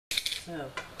So,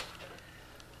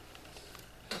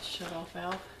 this shut-off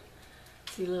valve.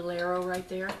 See the little arrow right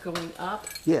there going up?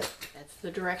 Yeah. That's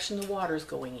the direction the water's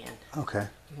going in. Okay.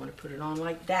 You want to put it on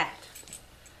like that.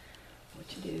 What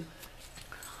you do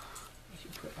is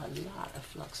you put a lot of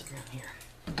flux around here.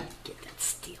 Get that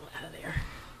steel out of there.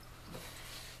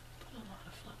 Put a lot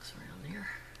of flux around there.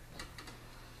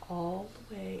 All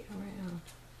the way around.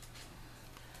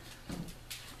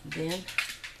 And then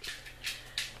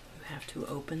you have to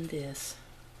open this,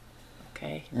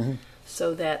 okay?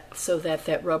 So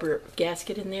that rubber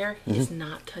gasket in there is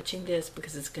not touching this,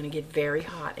 because it's going to get very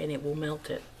hot and it will melt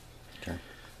it. Okay.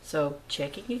 So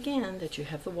checking again that you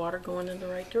have the water going in the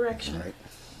right direction. All right.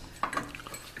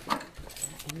 Put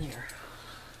that in there.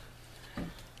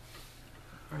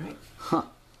 All right. Huh.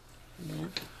 And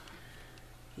then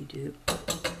you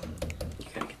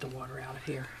gotta get the water out of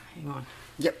here. Hang on.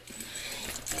 Yep.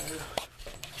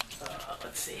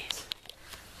 Let's see.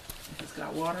 If it's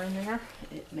got water in there,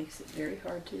 it makes it very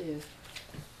hard to do.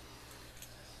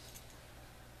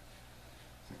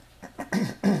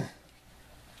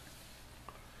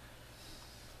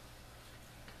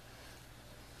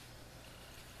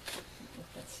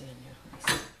 That's in here. I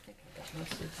think I got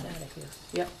most of this out of here.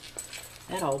 Yep.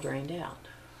 That all drained out.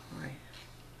 All right.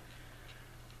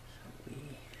 So we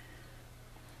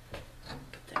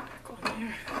put that back on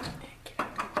there and get it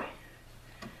that way.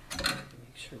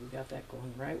 Make sure we got that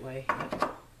going the right way. Yep.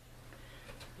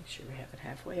 Make sure we have it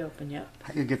halfway open. Yep.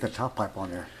 How do you get the top pipe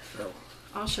on there? So.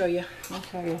 I'll show you. I'll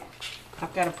show you.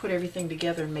 I've got to put everything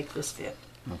together and make this fit.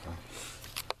 Okay.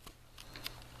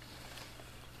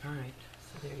 All right.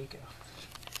 So there you go.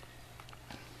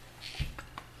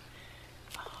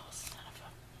 Oh, son of a...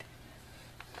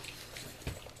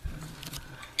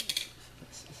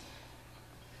 this is...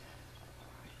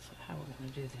 All right, so how are we going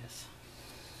to do this?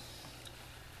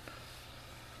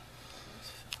 It's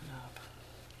filling up.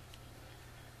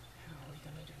 How are we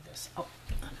going to do this? Oh,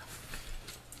 I know.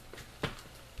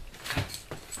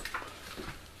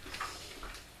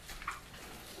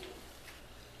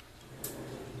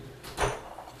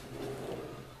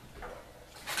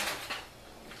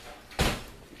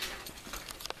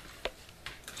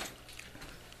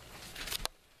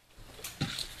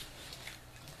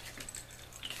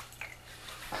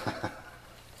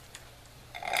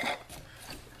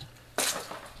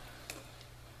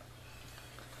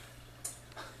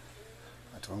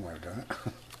 That's one way of doing it.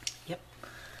 Yep.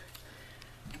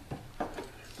 Put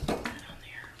that on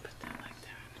there. Put that like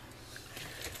that.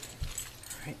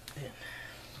 All right, then.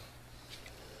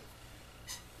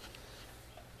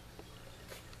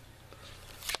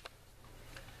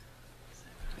 Is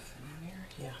that gonna fit in here?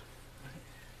 Yeah. All right.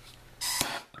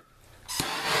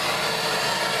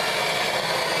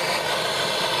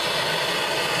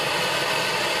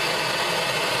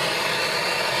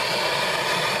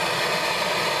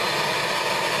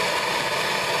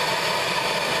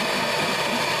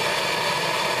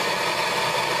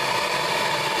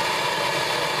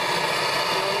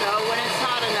 You'll know when it's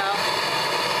hot enough,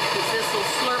 because this will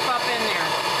slurp up in there.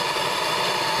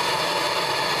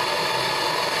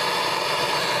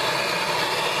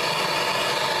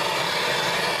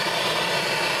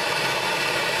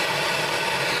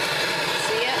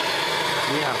 See it?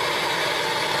 Yeah.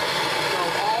 Go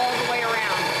all the way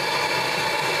around.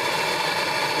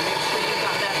 Make sure you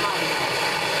got that hot enough.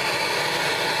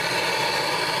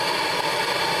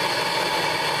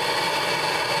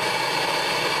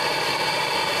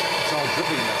 It's all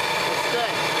dripping now. It's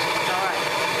good. It's all right.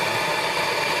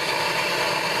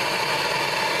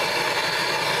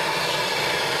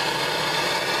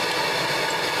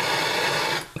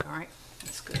 All right,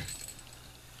 that's good.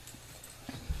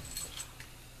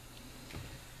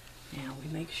 Now we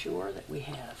make sure that we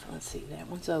have, let's see, that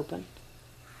one's open.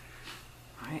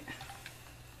 All right.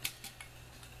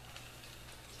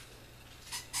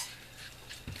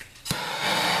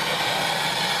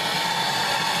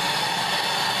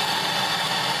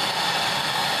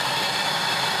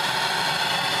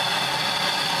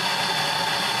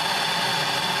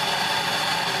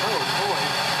 Oh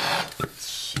boy.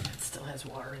 Shit, it still has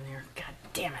water in there. God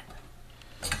damn it.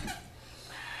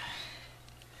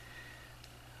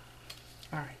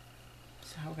 All right.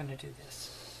 So how are we going to do this?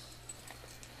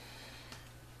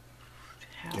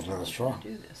 How Get another are we straw. gonna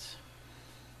do this?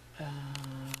 Let me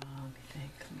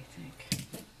think. Let me think.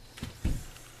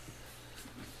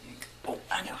 Oh,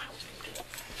 I know how we're going to do it.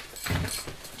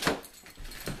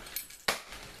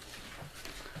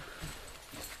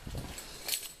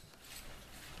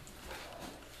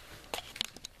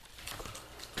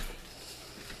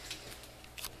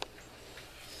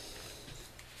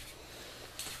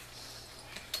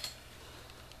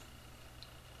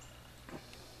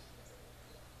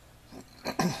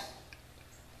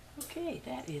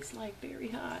 that is like very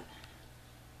hot.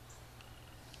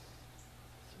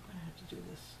 So we're gonna have to do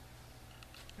this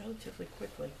relatively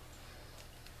quickly.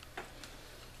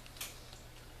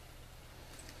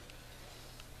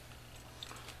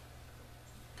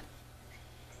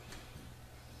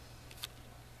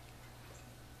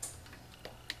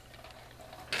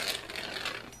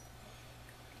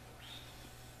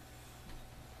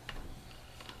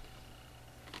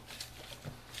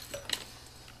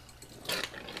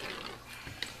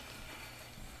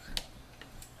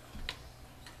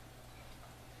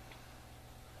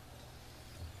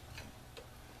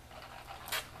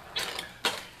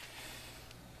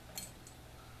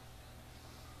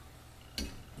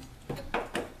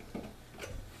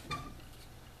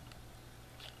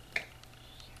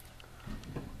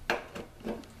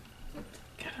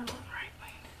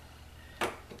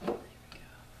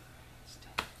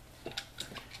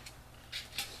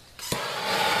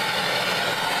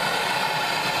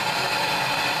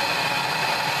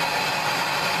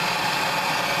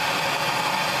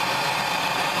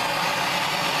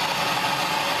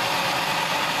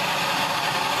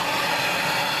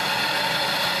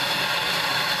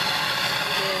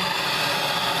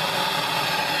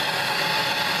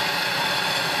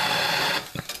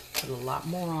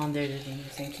 More on there than you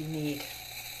think you need,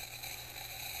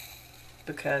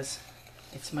 because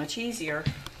it's much easier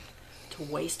to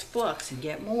waste flux and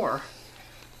get more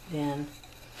than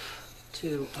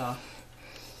to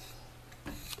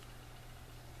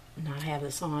not have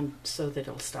this on so that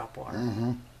it'll stop water.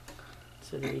 Mm-hmm.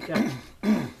 So there you go.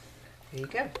 There you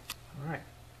go. All right.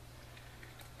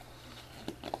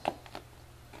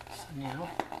 So now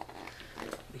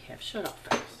we have shut-off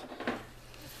valves.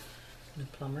 The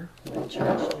plumber will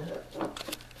charge you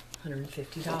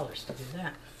 $150 to do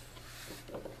that.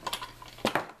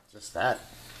 Just that.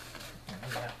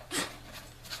 Yeah.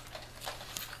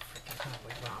 Freaking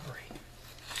highway robbery.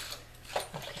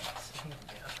 Okay, so here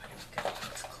we go.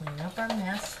 Let's clean up our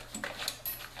mess.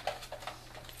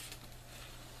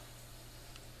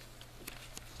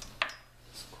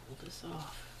 Let's cool this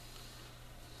off.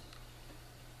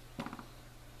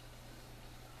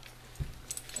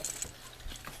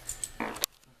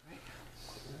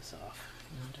 Off.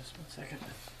 Now, just 1 second.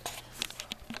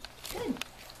 Good.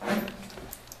 I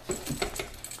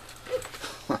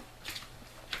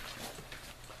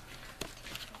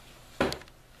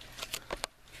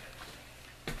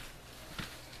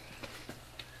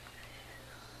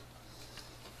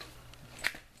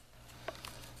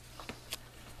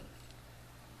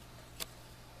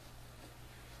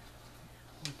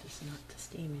want this not to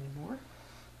steam anymore,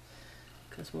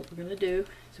 because what we're going to do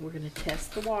is we're going to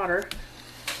test the water.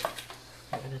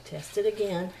 We're going to test it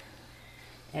again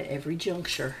at every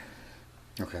juncture.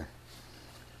 Okay.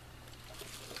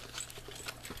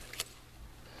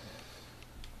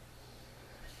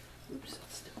 Oops,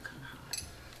 it's still kind of hot.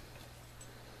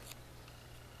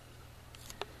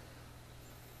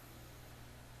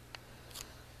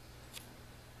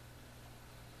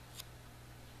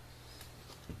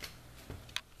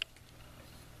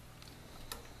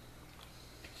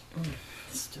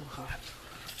 It's still hot.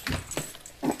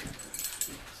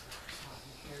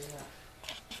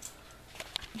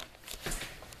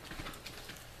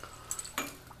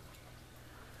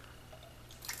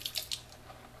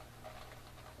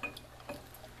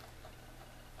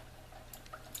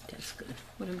 That's good.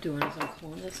 What I'm doing is I'm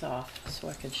pulling this off so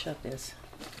I can shut this.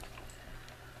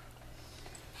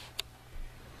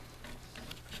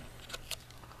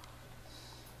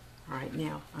 All right,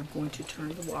 now I'm going to turn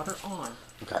the water on.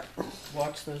 Okay.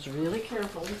 Watch those really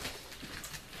carefully.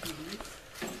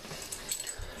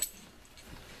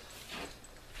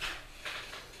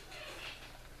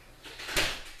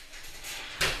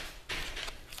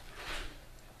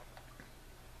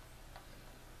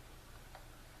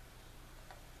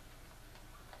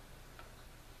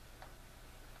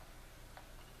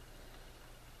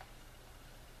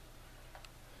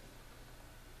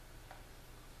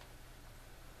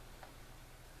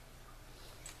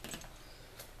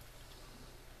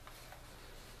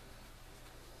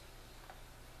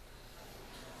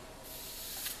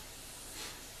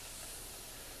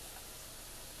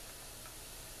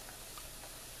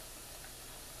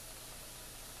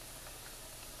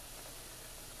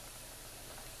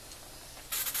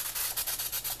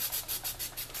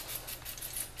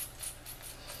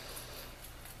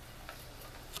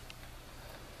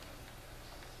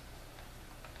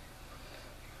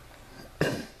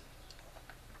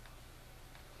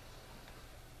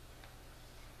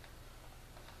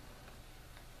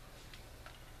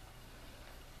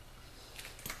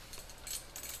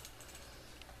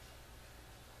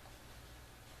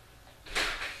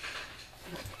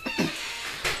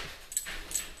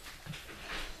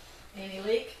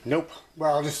 Nope.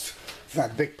 Well, just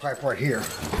that big pipe right here,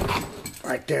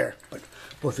 right there. But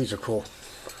both these are cool.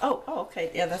 Oh, okay.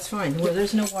 Yeah, that's fine. Well,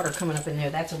 there's no water coming up in there.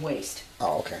 That's a waste.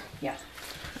 Oh, okay. Yeah.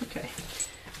 Okay.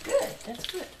 Good. That's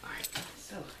good. All right.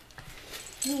 So,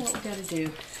 you know what we got to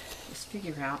do is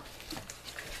figure out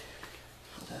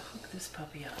how to hook this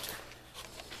puppy up.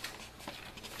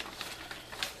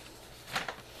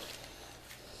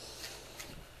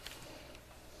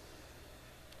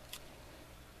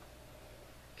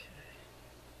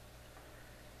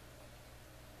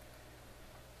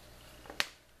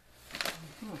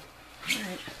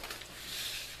 Alright.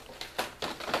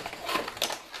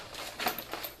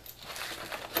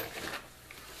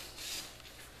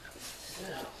 So.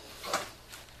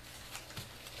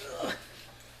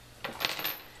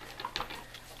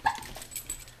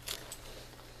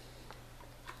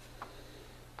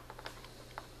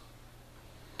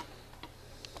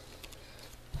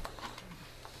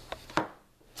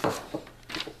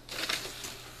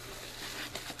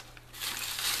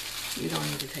 You don't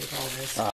need to take all this.